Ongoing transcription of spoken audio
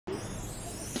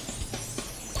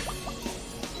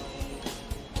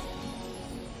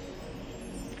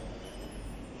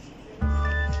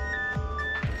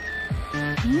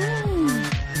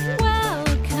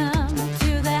Welcome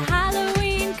to the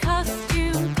Halloween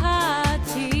costume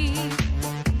party.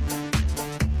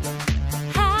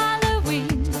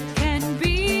 Halloween can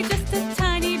be just a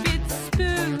tiny bit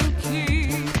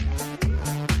spooky.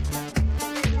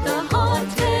 The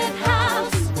haunted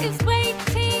house is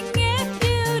waiting if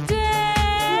you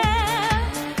dare.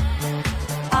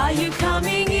 Are you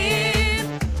coming in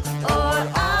or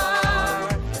are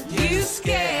you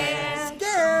scared?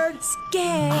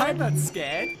 Scared. I'm not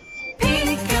scared.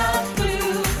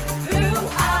 Peek-a-boo, who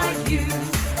are you?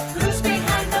 Who's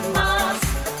behind the mask?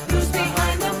 Who's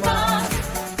behind the mask?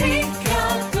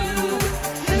 Peek-a-boo,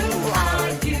 who are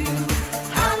you?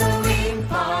 Halloween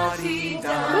party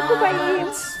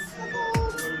dance.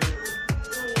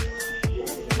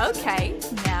 Okay,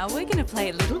 now we're going to play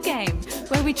a little game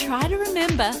where we try to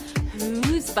remember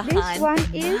who's behind This one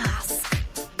the is- mask.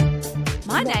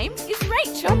 My name is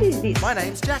Rachel. What is this? My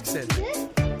name's Jackson.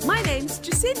 My name's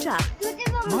Jacinta.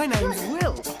 My name's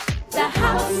Will. The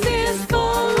house is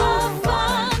full of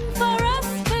fun for us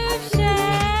to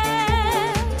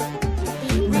share.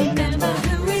 Remember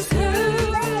who is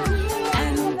who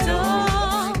and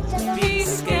don't be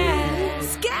scared.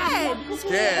 Scared.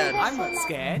 Scared. I'm not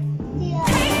scared.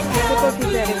 Кто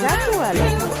физиализацию, Аля?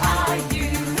 Who are you?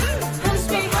 Who's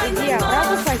behind the Я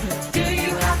правда mask? возьму. Do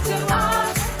you have to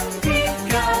ask?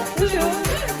 Peek-a-boo,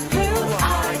 who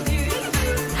are you?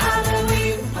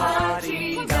 Halloween party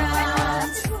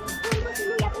dance.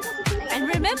 And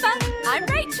remember, I'm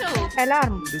Rachel.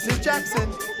 Alarm. This is Jackson.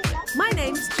 My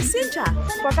name's Jacinta.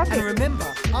 По And кафе. remember,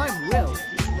 I'm Will.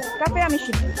 Кафе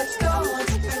Амиши.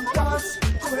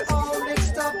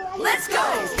 Let's go!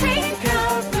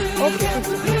 Peek-a-boo, Okay.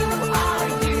 who are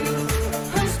you?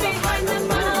 Who's behind the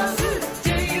mask? Do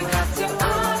you have to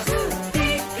ask?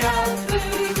 Peek-a-boo,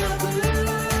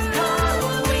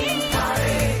 Halloween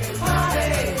party,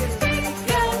 party.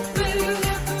 Peek-a-boo,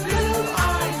 who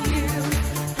are you?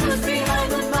 Who's behind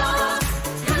the mask?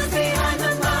 Who's behind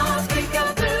the mask?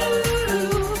 Peek-a-boo,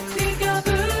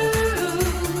 peek-a-boo,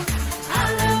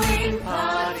 Halloween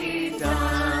party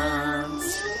dance.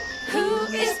 Who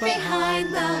is behind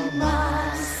the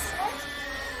mask?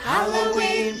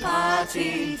 Halloween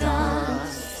party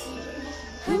dance.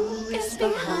 Who is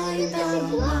behind the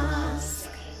mask?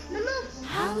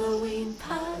 Halloween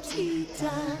party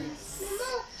dance.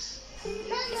 Who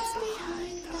is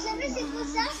behind the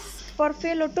mask?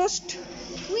 Parfait le toast.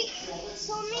 Oui,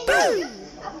 son menu.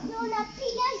 Après, on a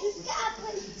pris là jusqu'à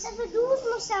après. Ça fait 12,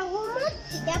 mais ça remonte.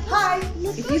 Et Hi!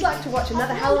 d'après, If you'd like to watch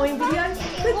another Halloween video,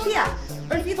 click here.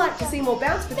 Or if you'd like to see more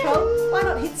Bounce Patrol, why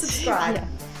not hit subscribe? Yeah.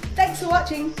 Thanks for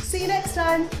watching. See you next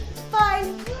time. Bye!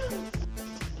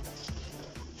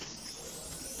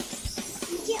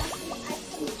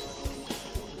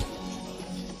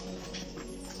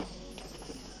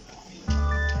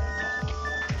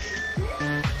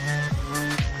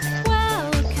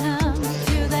 Welcome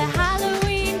to the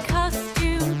Halloween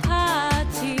costume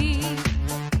party.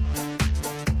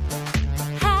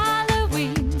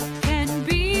 Halloween can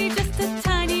be just a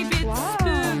tiny bit Wow.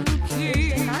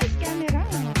 spooky. Nice camera.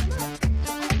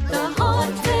 The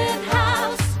haunted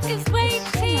house is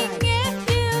waiting if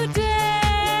you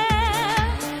dare.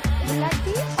 Like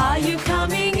this? Are you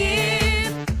coming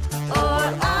in or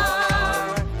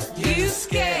are you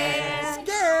scared?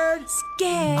 Scared.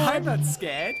 Scared. I'm not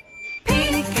scared.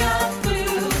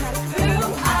 Peek-a-boo, who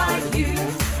are you?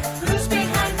 Who's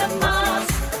behind the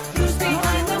mask? Who's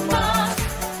behind the mask?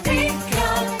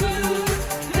 Peek-a-boo,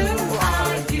 who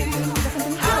are you?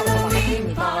 Halloween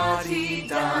party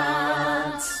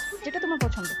dance. যেটা তোমার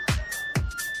পছন্দ।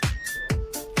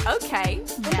 Okay,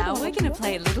 now we're going to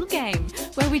play a little game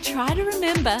where we try to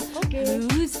remember Okay.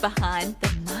 who's behind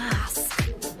the mask.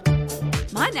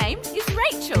 My name is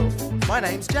Rachel. My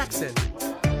name's Jackson.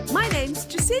 My name's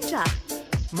Jacinta.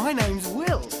 My name's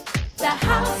Will. The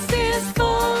house is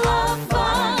full of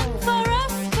fun for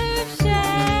us to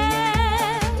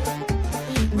share.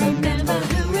 Remember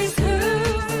who is who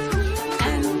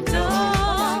and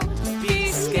don't be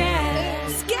scared.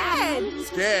 Scared.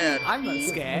 Scared. I'm not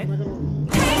scared.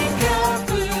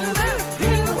 Peek-a-boo,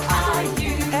 who are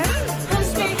you?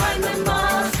 Who's behind the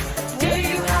mask? Do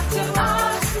you have to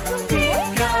ask?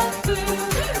 Peek-a-boo,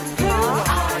 who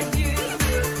are you?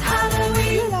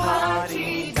 Halloween party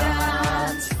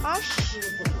dance. Aş.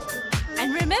 And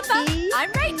remember,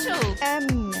 I'm Rachel.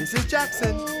 This is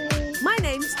Jackson. My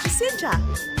name's Jacinta.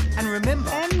 And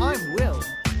remember, I'm Will.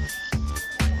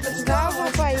 Bravo,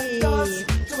 pai.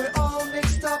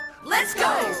 Let's go!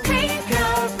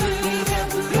 Peek-a-boo,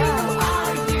 who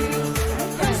are you?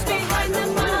 Who's behind the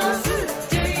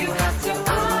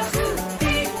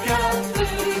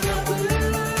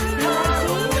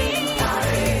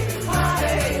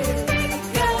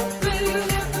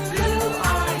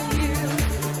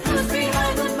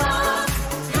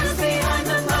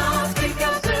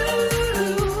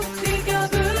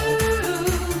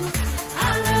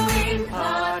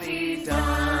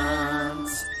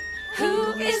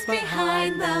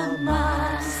behind the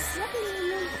mask?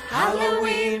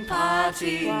 Halloween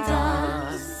party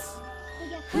dance.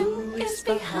 Who is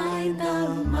behind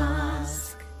the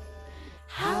mask?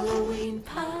 Halloween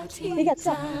party Lihat,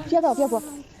 siap. dance. Siapa?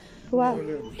 Wow.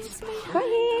 Is behind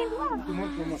Kain.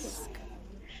 the mask?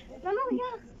 Mama,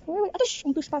 yeah. Wait. Aduh,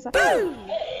 untuk spasa.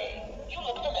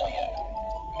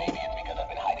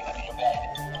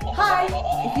 Hi!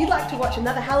 If you'd like to watch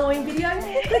another Halloween video,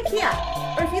 click here.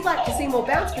 Or if you'd like to see more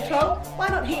Bounce Patrol, why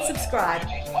not hit subscribe?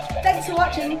 Thanks for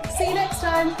watching. See you next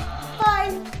time.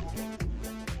 Bye!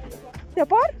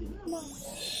 Siapa?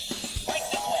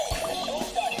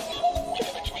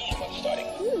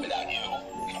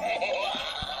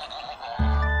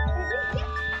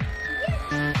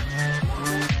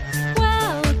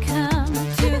 Welcome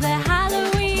to the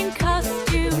Halloween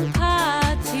costume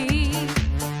party.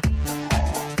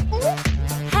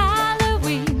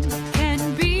 Halloween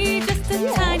can be just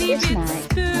a tiny it's bit nice.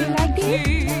 Do you like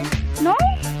spooky. No?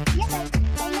 Yes,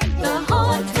 I like The it.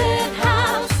 haunted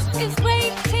house is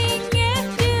waiting if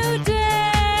you Dulu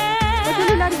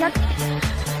dare. lah lihat.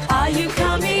 Are you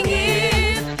coming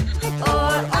in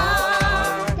or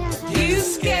are you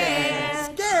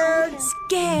scared? Scared?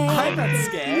 Scared. I'm not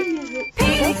scared.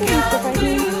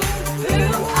 Peek-a-boo,